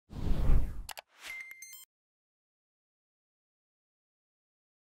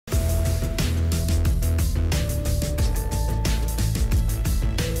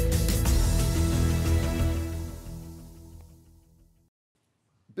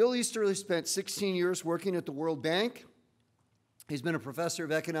Bill Easterly spent 16 years working at the World Bank. He's been a professor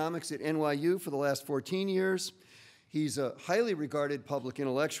of economics at NYU for the last 14 years. He's a highly regarded public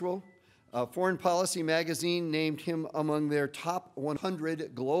intellectual. Foreign Policy magazine named him among their top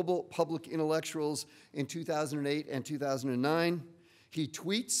 100 global public intellectuals in 2008 and 2009. He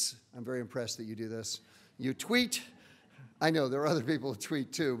tweets. I'm very impressed that you do this. You tweet. I know there are other people who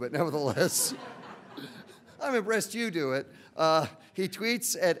tweet too, but nevertheless, I'm impressed you do it. He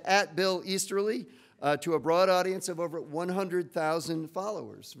tweets at Bill Easterly to a broad audience of over 100,000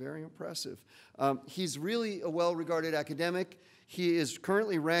 followers. Very impressive. He's really a well-regarded academic. He is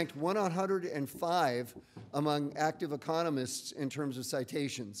currently ranked 105 among active economists in terms of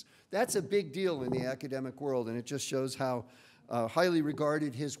citations. That's a big deal in the academic world, and it just shows how highly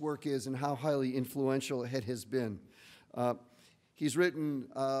regarded his work is and how highly influential it has been. He's written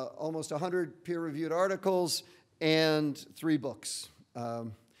almost 100 peer-reviewed articles and 3 books.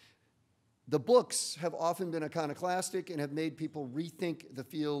 The books have often been iconoclastic and have made people rethink the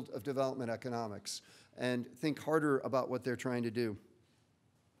field of development economics and think harder about what they're trying to do.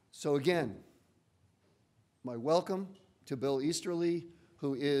 So again, my welcome to Bill Easterly,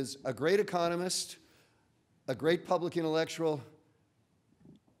 who is a great economist, a great public intellectual,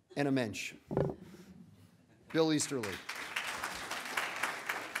 and a mensch. Bill Easterly.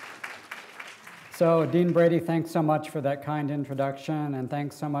 So, Dean Brady, thanks so much for that kind introduction, and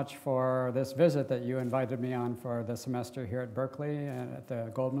thanks so much for this visit that you invited me on for the semester here at Berkeley and at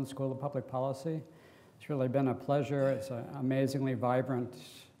the Goldman School of Public Policy. It's really been a pleasure. It's an amazingly vibrant,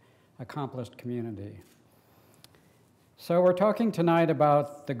 accomplished community. So we're talking tonight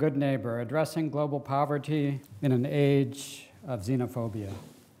about the good neighbor, addressing global poverty in an age of xenophobia.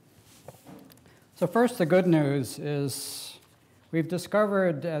 So first, the good news is we've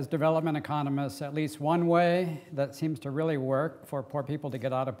discovered as development economists at least one way that seems to really work for poor people to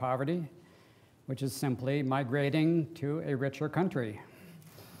get out of poverty, which is simply migrating to a richer country.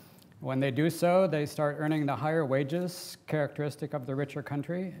 When they do so, they start earning the higher wages characteristic of the richer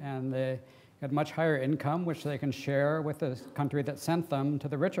country, and they get much higher income, which they can share with the country that sent them to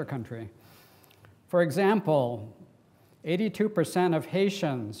the richer country. For example, 82% of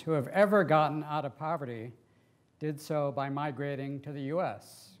Haitians who have ever gotten out of poverty did so by migrating to the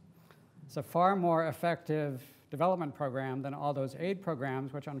US. It's a far more effective development program than all those aid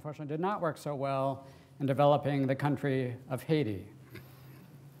programs, which unfortunately did not work so well in developing the country of Haiti.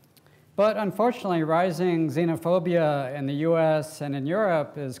 But unfortunately, rising xenophobia in the US and in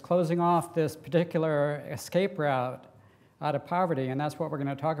Europe is closing off this particular escape route out of poverty, and that's what we're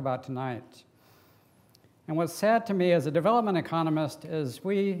going to talk about tonight. And what's sad to me as a development economist is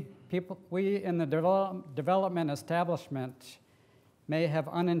we in the development establishment may have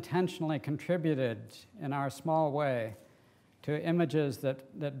unintentionally contributed in our small way to images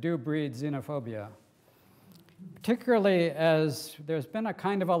that do breed xenophobia. Particularly as there's been a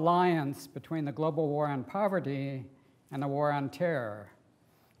kind of alliance between the global war on poverty and the war on terror.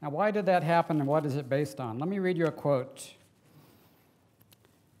 Now, why did that happen and what is it based on? Let me read you a quote.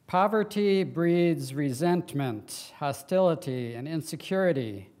 Poverty breeds resentment, hostility, and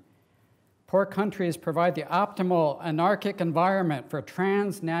insecurity. Poor countries provide the optimal anarchic environment for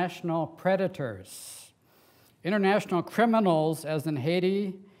transnational predators, international criminals, as in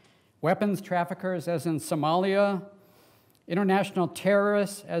Haiti, weapons traffickers, as in Somalia, international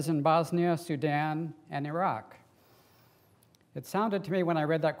terrorists, as in Bosnia, Sudan, and Iraq. It sounded to me when I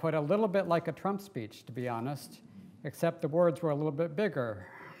read that quote a little bit like a Trump speech, to be honest, except the words were a little bit bigger.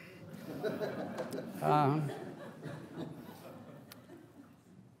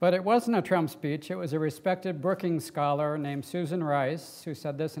 But it wasn't a Trump speech. It was a respected Brookings scholar named Susan Rice who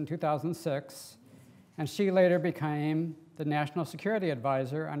said this in 2006, and she later became the National Security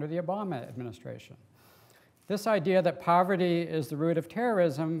Advisor under the Obama administration. This idea that poverty is the root of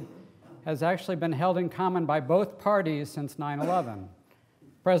terrorism has actually been held in common by both parties since 9/11.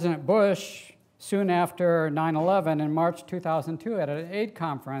 President Bush, soon after 9/11 in March 2002 at an aid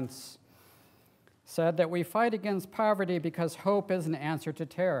conference, said that we fight against poverty because hope is an answer to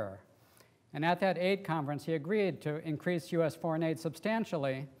terror. And at that aid conference, he agreed to increase US foreign aid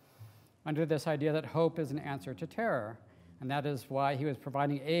substantially under this idea that hope is an answer to terror. And that is why he was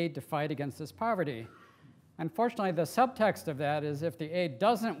providing aid to fight against this poverty. Unfortunately, the subtext of that is if the aid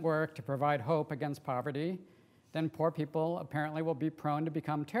doesn't work to provide hope against poverty, then poor people apparently will be prone to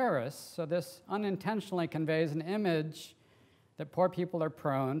become terrorists. So this unintentionally conveys an image that poor people are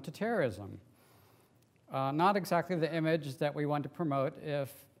prone to terrorism. Not exactly the image that we want to promote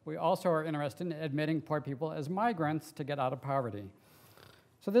if we also are interested in admitting poor people as migrants to get out of poverty.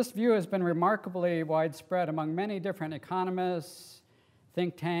 So this view has been remarkably widespread among many different economists,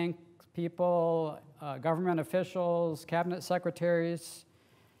 think tank people, government officials, cabinet secretaries.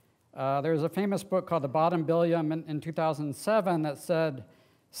 There's a famous book called The Bottom Billion in 2007 that said,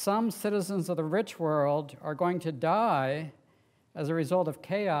 some citizens of the rich world are going to die as a result of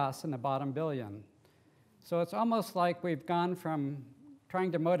chaos in the bottom billion. So it's almost like we've gone from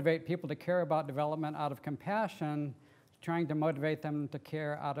trying to motivate people to care about development out of compassion to trying to motivate them to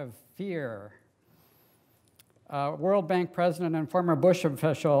care out of fear. World Bank president and former Bush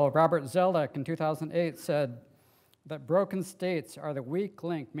official Robert Zoellick in 2008 said that broken states are the weak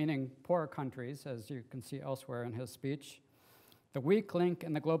link, meaning poor countries, as you can see elsewhere in his speech, the weak link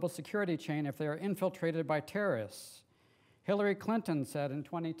in the global security chain if they are infiltrated by terrorists. Hillary Clinton said in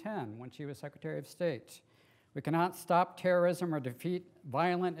 2010, when she was Secretary of State, we cannot stop terrorism or defeat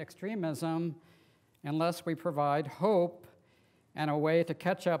violent extremism unless we provide hope and a way to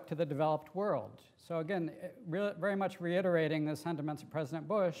catch up to the developed world. So again, very much reiterating the sentiments of President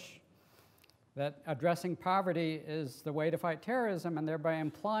Bush that addressing poverty is the way to fight terrorism, and thereby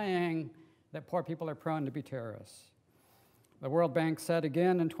implying that poor people are prone to be terrorists. The World Bank said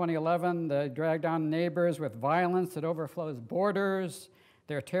again in 2011, they drag down neighbors with violence that overflows borders.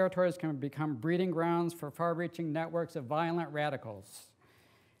 Their territories can become breeding grounds for far-reaching networks of violent radicals.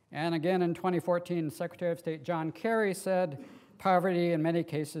 And again in 2014, Secretary of State John Kerry said, poverty in many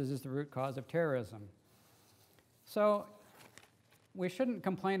cases is the root cause of terrorism. So we shouldn't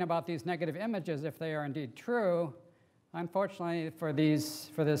complain about these negative images if they are indeed true. Unfortunately, for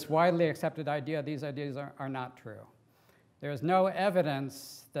this widely accepted idea, these ideas are not true. There is no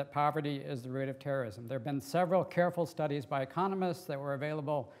evidence that poverty is the root of terrorism. There have been several careful studies by economists that were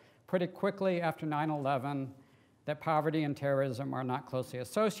available pretty quickly after 9/11 that poverty and terrorism are not closely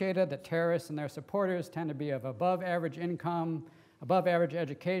associated, that terrorists and their supporters tend to be of above average income, above average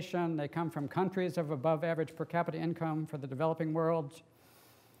education. They come from countries of above average per capita income for the developing world.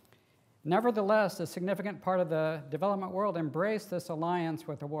 Nevertheless, a significant part of the development world embraced this alliance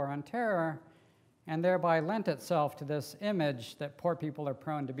with the war on terror and thereby lent itself to this image that poor people are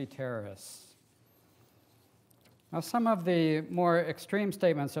prone to be terrorists. Now, some of the more extreme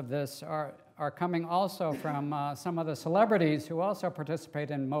statements of this are coming also from some of the celebrities who also participate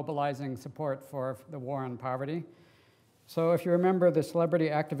in mobilizing support for the war on poverty. So if you remember the celebrity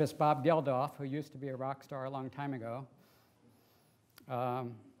activist Bob Geldof, who used to be a rock star a long time ago,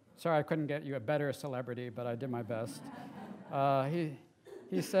 sorry I couldn't get you a better celebrity, but I did my best.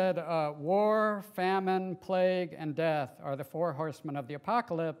 He said, war, famine, plague, and death are the four horsemen of the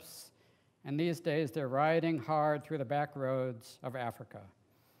apocalypse, and these days they're riding hard through the back roads of Africa.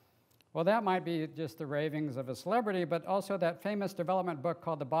 Well, that might be just the ravings of a celebrity, but also that famous development book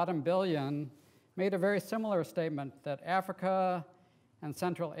called The Bottom Billion made a very similar statement that Africa and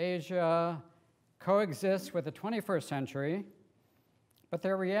Central Asia coexist with the 21st century, but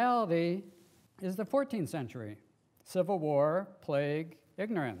their reality is the 14th century. Civil war, plague,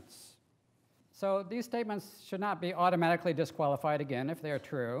 ignorance. So these statements should not be automatically disqualified again if they are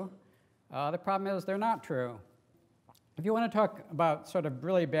true. The problem is they're not true. If you want to talk about sort of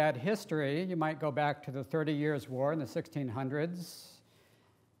really bad history, you might go back to the 30 Years' War in the 1600s.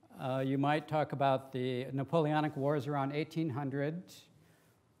 You might talk about the Napoleonic Wars around 1800.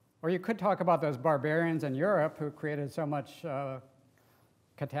 Or you could talk about those barbarians in Europe who created so much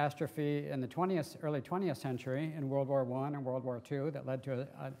catastrophe in the early 20th century in World War I and World War II that led to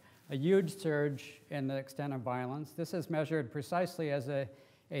a huge surge in the extent of violence. This is measured precisely as a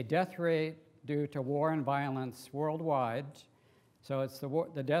death rate due to war and violence worldwide. So it's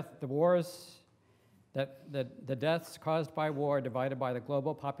the deaths caused by war divided by the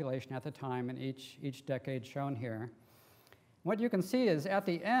global population at the time, and each decade shown here. What you can see is at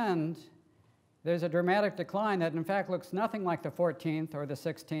the end, there's a dramatic decline that in fact looks nothing like the 14th or the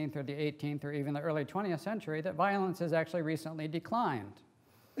 16th or the 18th or even the early 20th century, that violence has actually recently declined.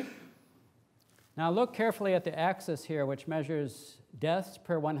 Now look carefully at the axis here, which measures deaths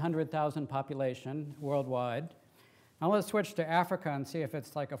per 100,000 population worldwide. Now let's switch to Africa and see if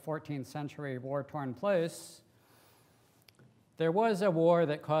it's like a 14th century war-torn place. There was a war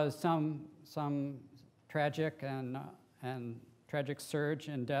that caused some tragic and tragic surge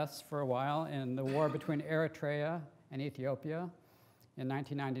in deaths for a while in the war between Eritrea and Ethiopia in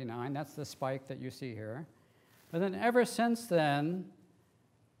 1999. That's the spike that you see here. But then ever since then,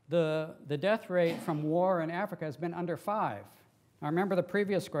 the death rate from war in Africa has been under 5. Now remember the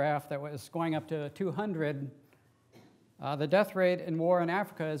previous graph that was going up to 200. The death rate in war in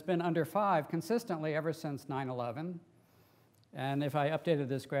Africa has been under 5 consistently ever since 9/11. And if I updated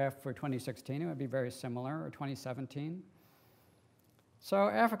this graph for 2016, it would be very similar, or 2017. So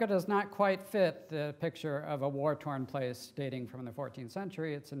Africa does not quite fit the picture of a war-torn place dating from the 14th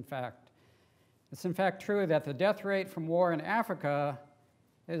century. It's in fact true that the death rate from war in Africa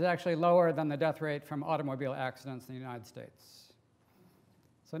is actually lower than the death rate from automobile accidents in the United States.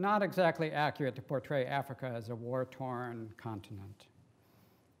 So not exactly accurate to portray Africa as a war-torn continent.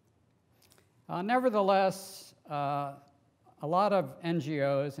 Nevertheless, a lot of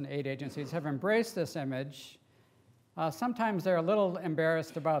NGOs and aid agencies have embraced this image. Sometimes they're a little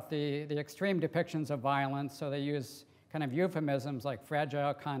embarrassed about the extreme depictions of violence, so they use kind of euphemisms like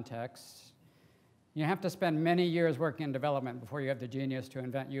fragile contexts. You have to spend many years working in development before you have the genius to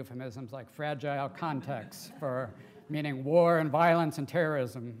invent euphemisms like fragile contexts for meaning war and violence and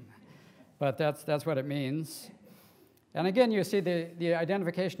terrorism. But that's what it means. And again, you see the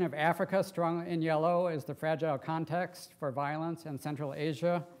identification of Africa strong in yellow is the fragile context for violence, and Central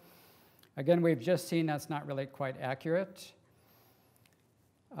Asia. Again, we've just seen that's not really quite accurate.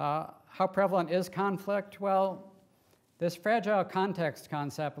 How prevalent is conflict? Well, this fragile context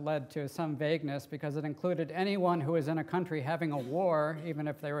concept led to some vagueness because it included anyone who was in a country having a war, even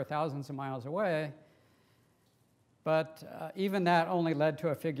if they were thousands of miles away. But even that only led to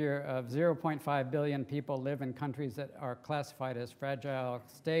a figure of 0.5 billion people live in countries that are classified as fragile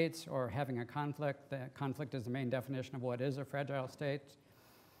states or having a conflict. The conflict is the main definition of what is a fragile state.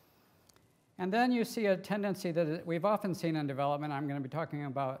 And then you see a tendency that we've often seen in development, I'm going to be talking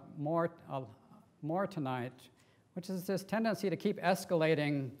about more tonight, which is this tendency to keep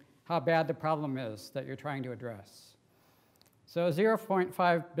escalating how bad the problem is that you're trying to address. So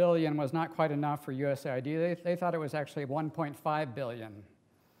 0.5 billion was not quite enough for USAID. They thought it was actually 1.5 billion.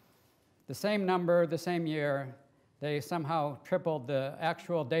 The same number, the same year, they somehow tripled the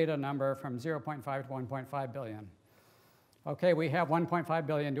actual data number from 0.5 to 1.5 billion. Okay, we have 1.5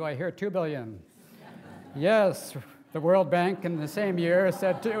 billion. Do I hear 2 billion? Yes, the World Bank in the same year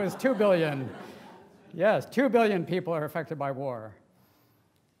said it was 2 billion. Yes, 2 billion people are affected by war.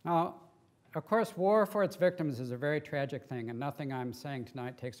 Now, of course, war for its victims is a very tragic thing, and nothing I'm saying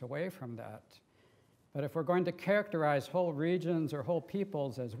tonight takes away from that. But if we're going to characterize whole regions or whole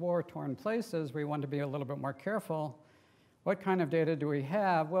peoples as war-torn places, we want to be a little bit more careful. What kind of data do we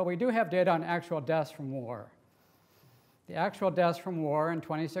have? Well, we do have data on actual deaths from war. The actual deaths from war in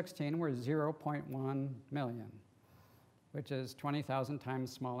 2016 were 0.1 million, which is 20,000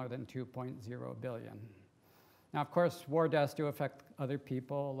 times smaller than 2.0 billion. Now, of course, war deaths do affect other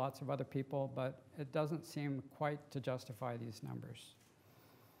people, lots of other people, but it doesn't seem quite to justify these numbers.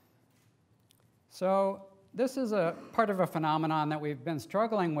 So this is a part of a phenomenon that we've been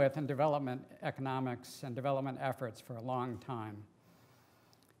struggling with in development economics and development efforts for a long time.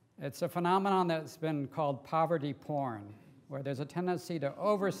 It's a phenomenon that's been called poverty porn, where there's a tendency to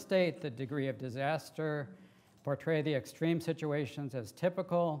overstate the degree of disaster, portray the extreme situations as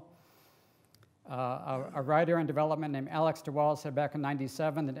typical. A writer in development named Alex DeWall said back in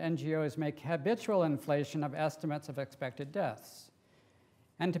 '97 that NGOs make habitual inflation of estimates of expected deaths.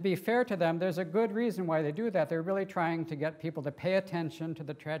 And to be fair to them, there's a good reason why they do that. They're really trying to get people to pay attention to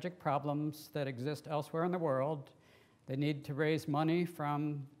the tragic problems that exist elsewhere in the world. They need to raise money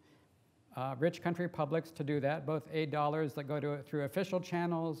from rich country publics to do that, both aid dollars that go through official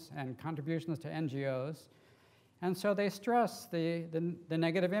channels and contributions to NGOs. And so they stress the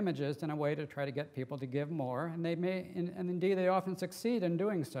negative images in a way to try to get people to give more, and and indeed they often succeed in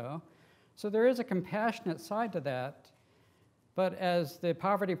doing so. So there is a compassionate side to that, but as the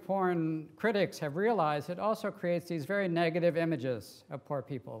poverty porn critics have realized, it also creates these very negative images of poor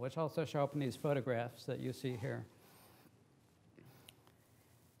people, which also show up in these photographs that you see here.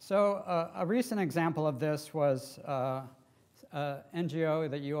 So a recent example of this was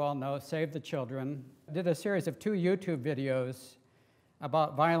NGO that you all know, Save the Children, did a series of 2 YouTube videos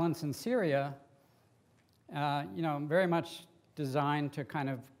about violence in Syria, very much designed to kind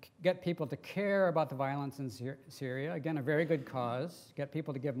of get people to care about the violence in Syria. Again, a very good cause, get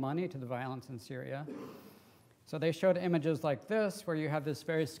people to give money to the violence in Syria. So they showed images like this, where you have this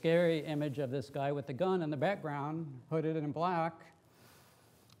very scary image of this guy with the gun in the background, hooded in black,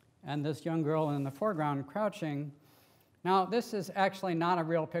 and this young girl in the foreground crouching. Now, this is actually not a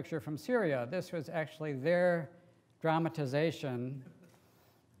real picture from Syria. This was actually their dramatization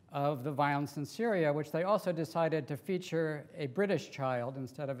of the violence in Syria, which they also decided to feature a British child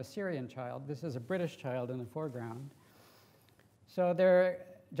instead of a Syrian child. This is a British child in the foreground. So their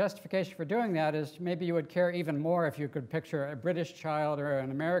justification for doing that is maybe you would care even more if you could picture a British child or an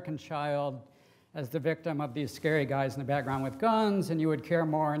American child as the victim of these scary guys in the background with guns, and you would care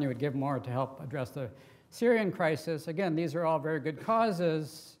more and you would give more to help address the Syrian crisis. Again, these are all very good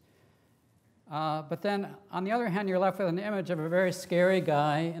causes, But then, on the other hand, you're left with an image of a very scary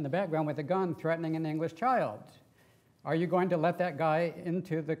guy in the background with a gun threatening an English child. Are you going to let that guy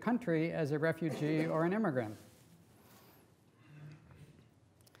into the country as a refugee or an immigrant?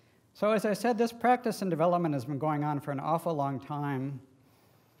 So as I said, this practice and development has been going on for an awful long time.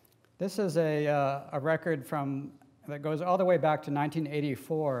 This is a record that goes all the way back to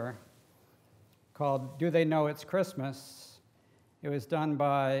 1984 called Do They Know It's Christmas? It was done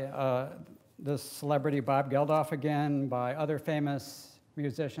by this celebrity Bob Geldof again, by other famous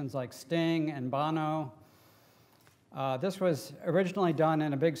musicians like Sting and Bono. This was originally done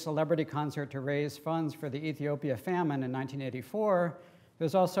in a big celebrity concert to raise funds for the Ethiopia famine in 1984.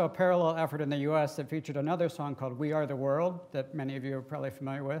 There's also a parallel effort in the US that featured another song called We Are the World that many of you are probably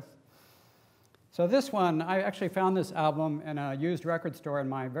familiar with. So this one, I actually found this album in a used record store in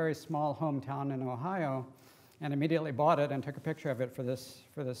my very small hometown in Ohio and immediately bought it and took a picture of it for this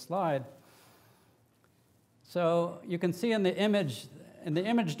slide. So you can see in the image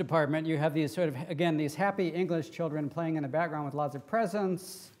department, you have these sort of, again, these happy English children playing in the background with lots of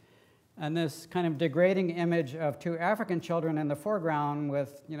presents, and this kind of degrading image of two African children in the foreground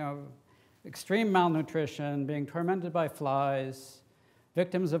with, extreme malnutrition, being tormented by flies,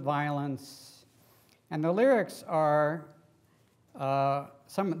 victims of violence. And the lyrics are,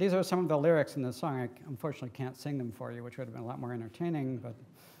 these are some of the lyrics in the song. I unfortunately can't sing them for you, which would have been a lot more entertaining, but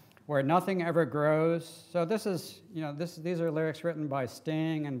where nothing ever grows. So this is, these are lyrics written by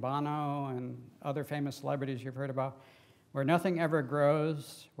Sting and Bono and other famous celebrities you've heard about. Where nothing ever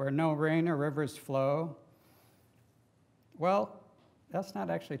grows, where no rain or rivers flow. Well, that's not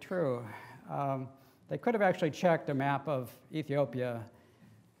actually true. They could have actually checked a map of Ethiopia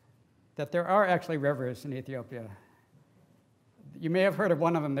that there are actually rivers in Ethiopia. You may have heard of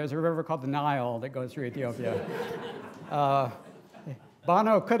one of them. There's a river called the Nile that goes through Ethiopia.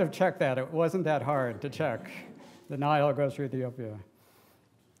 Bono could have checked that. It wasn't that hard to check. The Nile goes through Ethiopia.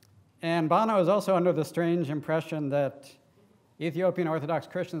 And Bono is also under the strange impression that Ethiopian Orthodox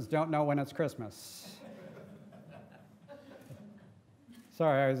Christians don't know when it's Christmas.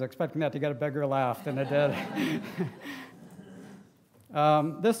 Sorry, I was expecting that to get a bigger laugh than it did.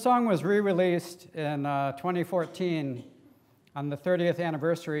 This song was re-released in 2014 on the 30th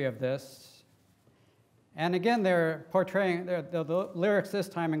anniversary of this. And again, they're portraying, the lyrics this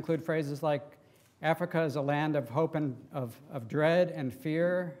time include phrases like, Africa is a land of hope and of dread and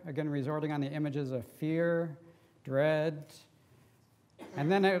fear, again, resorting on the images of fear, dread.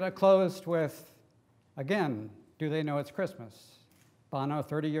 And then it closed with, again, do they know it's Christmas? Bono,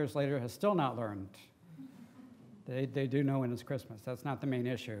 30 years later, has still not learned. They do know when it's Christmas. That's not the main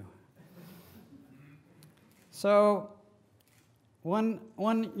issue. So one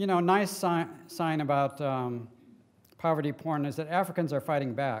nice sign about poverty porn is that Africans are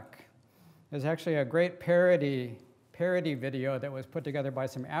fighting back. There's actually a great parody video that was put together by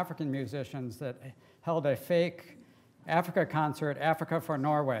some African musicians that held a fake Africa concert, Africa for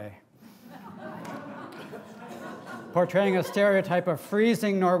Norway, portraying a stereotype of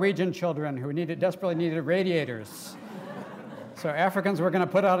freezing Norwegian children who desperately needed radiators. So Africans were going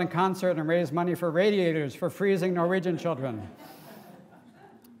to put out a concert and raise money for radiators for freezing Norwegian children.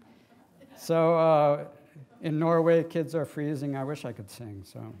 So in Norway, kids are freezing. I wish I could sing.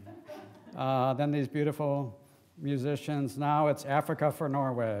 So then these beautiful musicians. Now it's Africa for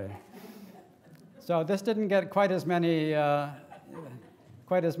Norway. So this didn't get quite as many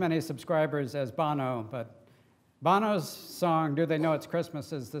subscribers as Bono, but Bono's song, Do They Know It's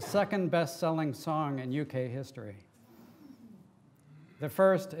Christmas, is the second best-selling song in UK history. The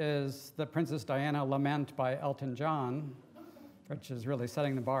first is the Princess Diana Lament by Elton John, which is really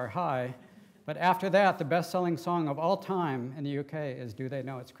setting the bar high. But after that, the best-selling song of all time in the UK is Do They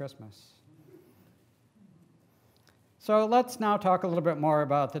Know It's Christmas? So let's now talk a little bit more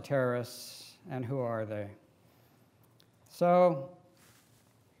about the terrorists and who are they. So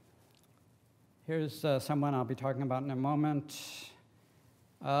here's someone I'll be talking about in a moment.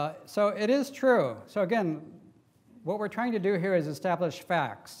 So it is true. So again, what we're trying to do here is establish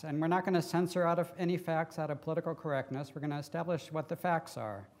facts, and we're not going to censor any facts out of political correctness. We're going to establish what the facts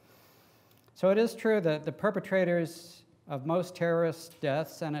are. So it is true that the perpetrators of most terrorist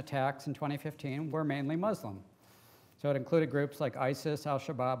deaths and attacks in 2015 were mainly Muslim. So it included groups like ISIS,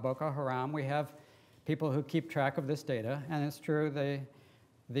 Al-Shabaab, Boko Haram. We have people who keep track of this data, and it's true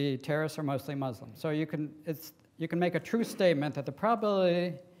the terrorists are mostly Muslim. So you can make a true statement that the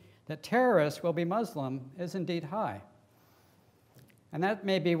probability that terrorists will be Muslim is indeed high. And that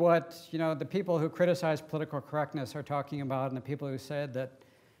may be what the people who criticize political correctness are talking about, and the people who said that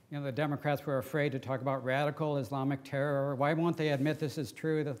the Democrats were afraid to talk about radical Islamic terror. Why won't they admit this is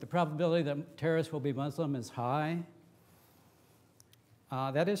true, that the probability that terrorists will be Muslim is high?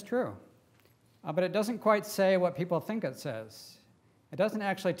 That is true. But it doesn't quite say what people think it says. It doesn't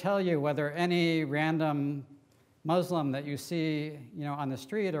actually tell you whether any random Muslim that you see on the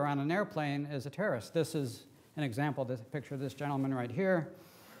street or on an airplane is a terrorist. This is an example, this picture of this gentleman right here.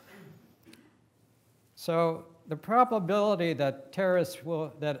 So the probability that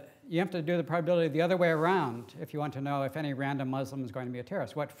you have to do the probability the other way around if you want to know if any random Muslim is going to be a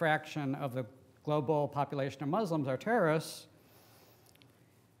terrorist. What fraction of the global population of Muslims are terrorists?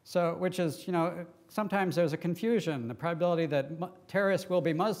 So, which is, sometimes there's a confusion. The probability that terrorists will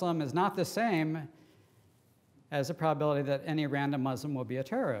be Muslim is not the same as the probability that any random Muslim will be a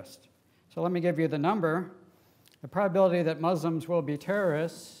terrorist. So let me give you the number. The probability that Muslims will be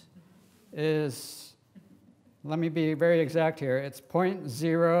terrorists is, let me be very exact here, it's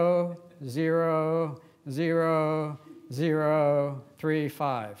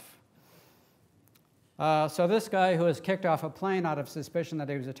 0.0000035. So this guy who was kicked off a plane out of suspicion that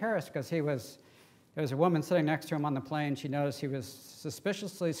he was a terrorist because there was a woman sitting next to him on the plane. She noticed he was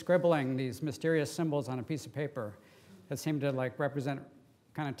suspiciously scribbling these mysterious symbols on a piece of paper that seemed to represent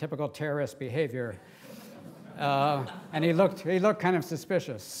kind of typical terrorist behavior. And he looked kind of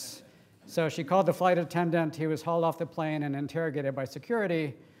suspicious. So she called the flight attendant. He was hauled off the plane and interrogated by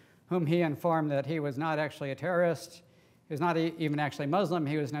security, whom he informed that he was not actually a terrorist. He was not even actually Muslim.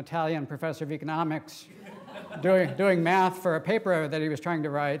 He was an Italian professor of economics doing math for a paper that he was trying to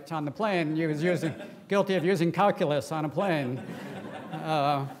write on the plane. He was guilty of using calculus on a plane.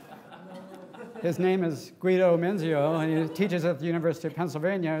 His name is Guido Menzio, and he teaches at the University of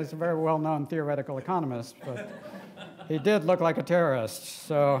Pennsylvania. He's a very well-known theoretical economist, but he did look like a terrorist.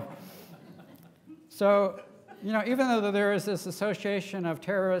 So even though there is this association of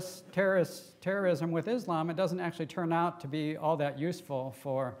terrorism with Islam, it doesn't actually turn out to be all that useful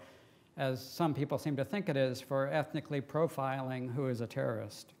for, as some people seem to think it is, for ethnically profiling who is a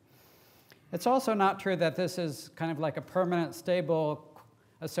terrorist. It's also not true that this is kind of like a permanent, stable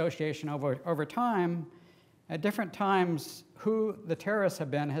association over time. At different times, who the terrorists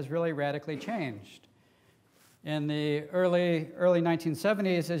have been has really radically changed. In the early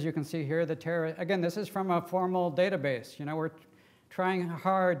 1970s, as you can see here, again, this is from a formal database. We're trying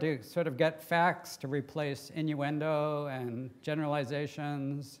hard to sort of get facts to replace innuendo and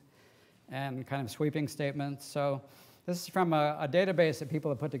generalizations and kind of sweeping statements. So this is from a database that people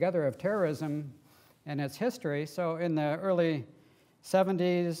have put together of terrorism and its history. So in the early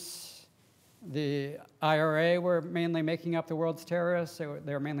 70s, the IRA were mainly making up the world's terrorists. They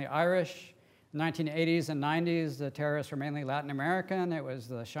were mainly Irish. In the 1980s and 90s, the terrorists were mainly Latin American. It was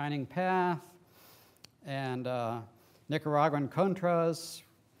the Shining Path and Nicaraguan Contras.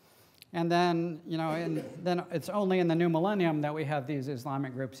 And then, then it's only in the new millennium that we have these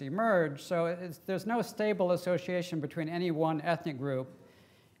Islamic groups emerge. So there's no stable association between any one ethnic group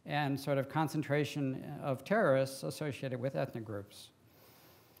and sort of concentration of terrorists associated with ethnic groups.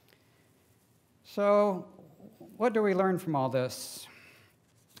 So what do we learn from all this?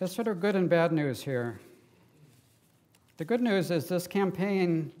 There's sort of good and bad news here. The good news is this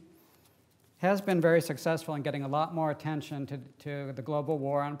campaign has been very successful in getting a lot more attention to the global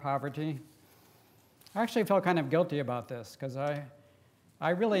war on poverty. I actually felt kind of guilty about this because I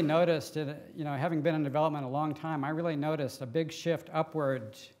really noticed, having been in development a long time, I really noticed a big shift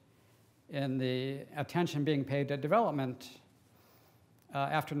upward in the attention being paid to development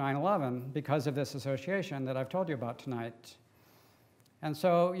after 9/11 because of this association that I've told you about tonight. And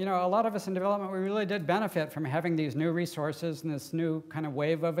so, a lot of us in development, we really did benefit from having these new resources and this new kind of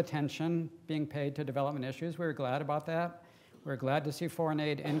wave of attention being paid to development issues. We were glad about that. We were glad to see foreign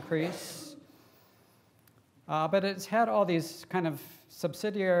aid increase. But it's had all these kind of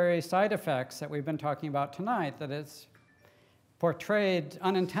subsidiary side effects that we've been talking about tonight, that it's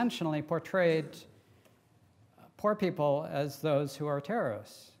unintentionally portrayed poor people as those who are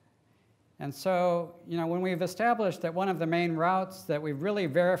terrorists. And so, when we've established that one of the main routes that we've really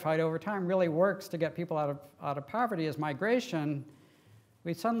verified over time really works to get people out of poverty is migration,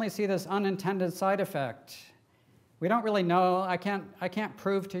 we suddenly see this unintended side effect. We don't really know. I can't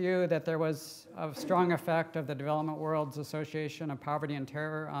prove to you that there was a strong effect of the development world's association of poverty and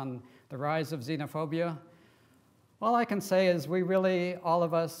terror on the rise of xenophobia. All I can say is all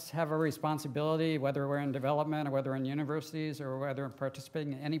of us have a responsibility, whether we're in development or whether we're in universities or whether we're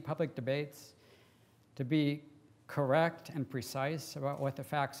participating in any public debates, to be correct and precise about what the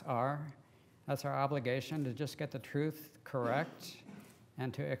facts are. That's our obligation, to just get the truth correct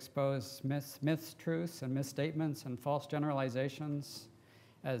and to expose mistruths and misstatements and false generalizations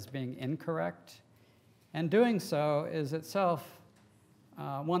as being incorrect. And doing so is itself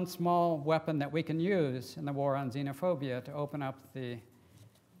one small weapon that we can use in the war on xenophobia to open up the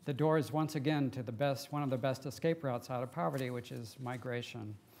doors once again to one of the best escape routes out of poverty, which is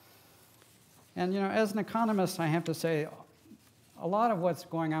migration. And as an economist, I have to say, a lot of what's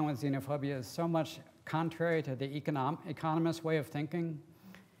going on with xenophobia is so much contrary to the economist way of thinking.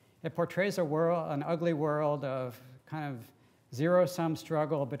 It portrays an ugly world of kind of zero-sum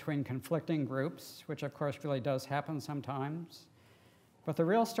struggle between conflicting groups, which of course really does happen sometimes. But the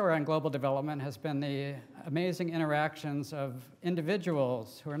real story on global development has been the amazing interactions of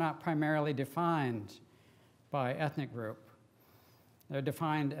individuals who are not primarily defined by ethnic group. They're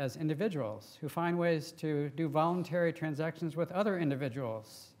defined as individuals who find ways to do voluntary transactions with other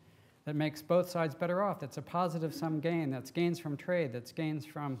individuals that makes both sides better off. That's a positive sum gain. That's gains from trade. That's gains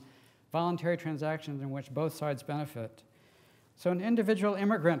from voluntary transactions in which both sides benefit. So an individual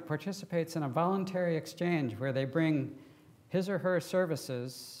immigrant participates in a voluntary exchange where they bring his or her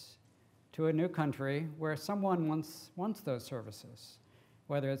services to a new country where someone wants those services,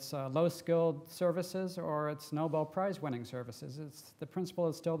 whether it's low-skilled services or it's Nobel Prize-winning services. The principle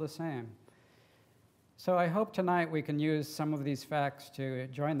is still the same. So I hope tonight we can use some of these facts to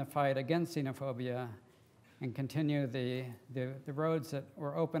join the fight against xenophobia and continue the roads that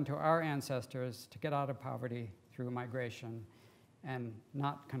were open to our ancestors to get out of poverty through migration and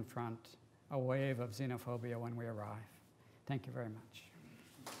not confront a wave of xenophobia when we arrive. Thank you very much.